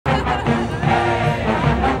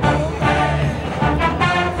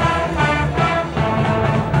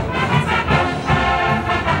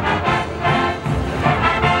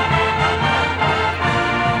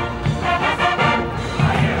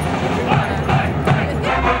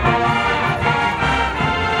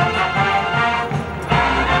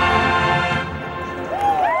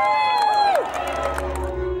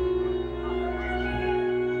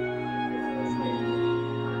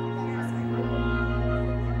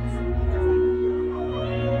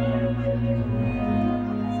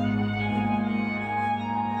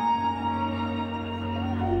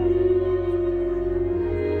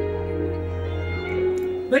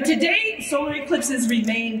But today, solar eclipses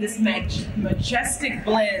remain this majestic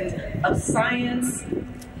blend of science,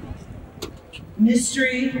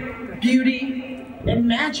 mystery, beauty, and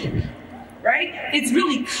magic, right? It's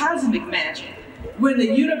really cosmic magic when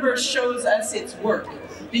the universe shows us its work.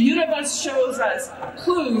 The universe shows us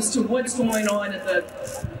clues to what's going on in the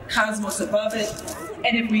cosmos above it.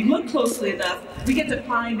 And if we look closely enough, we get to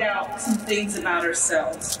find out some things about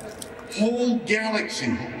ourselves. Whole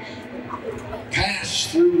galaxies pass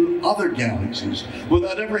through other galaxies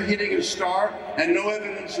without ever hitting a star, and no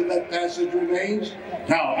evidence of that passage remains.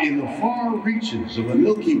 Now, in the far reaches of the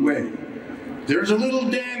Milky Way, there's a little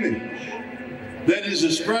damage that is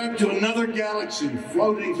ascribed to another galaxy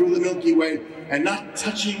floating through the Milky Way and not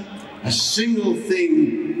touching a single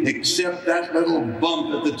thing except that little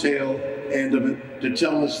bump at the tail end of it to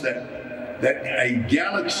tell us that a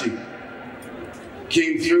galaxy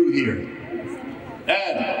came through here.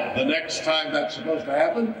 And the next time that's supposed to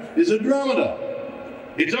happen is Andromeda.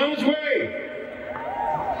 It's on its way.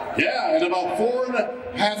 Yeah, and about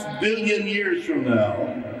 4.5 billion years from now,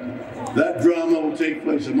 that drama will take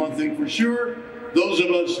place. And one thing for sure, those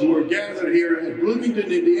of us who are gathered here at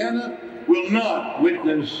Bloomington, Indiana, will not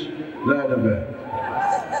witness that event.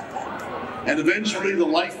 And eventually the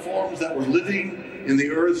life forms that were living in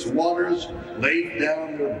the Earth's waters laid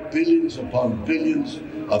down their billions upon billions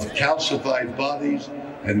of calcified bodies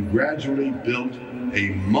and gradually built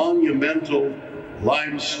a monumental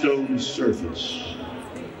limestone surface.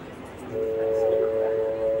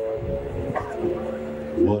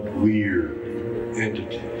 What weird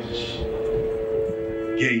entities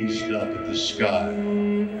gazed up at the sky,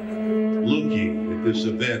 looking at this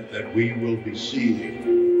event that we will be seeing.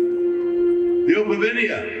 The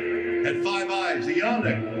Opavinia had 5 eyes. The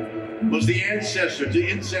Yonic was the ancestor to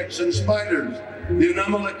insects and spiders. The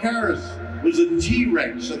Anomalocaris was the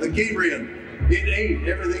T-Rex of the Cambrian. It ate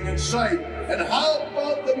everything in sight. And how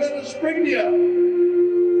about the Metaspringnia?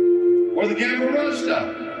 Or the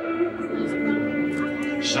Gamarosta?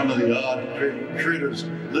 Some of the odd critters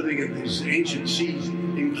living in these ancient seas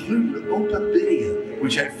include Opavinia,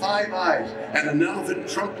 which had 5 eyes and an elephant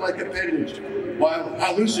trunk-like appendage, while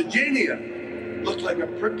Hallucigenia looked like a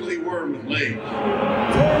prickly worm with legs. 10, 9,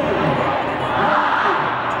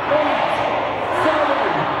 8, 7,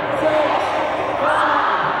 6,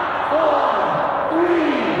 5, 4, 3,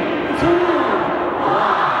 2,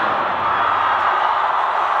 1.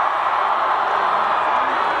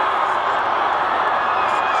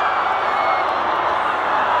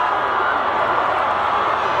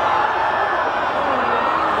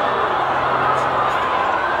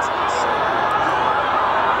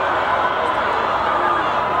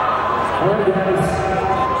 Alright guys,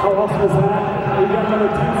 how awesome is that? We got another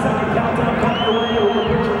 10-second countdown coming your way. We're going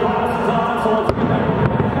to put your glasses on, so let's get that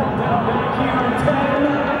countdown back here in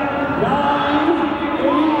 10,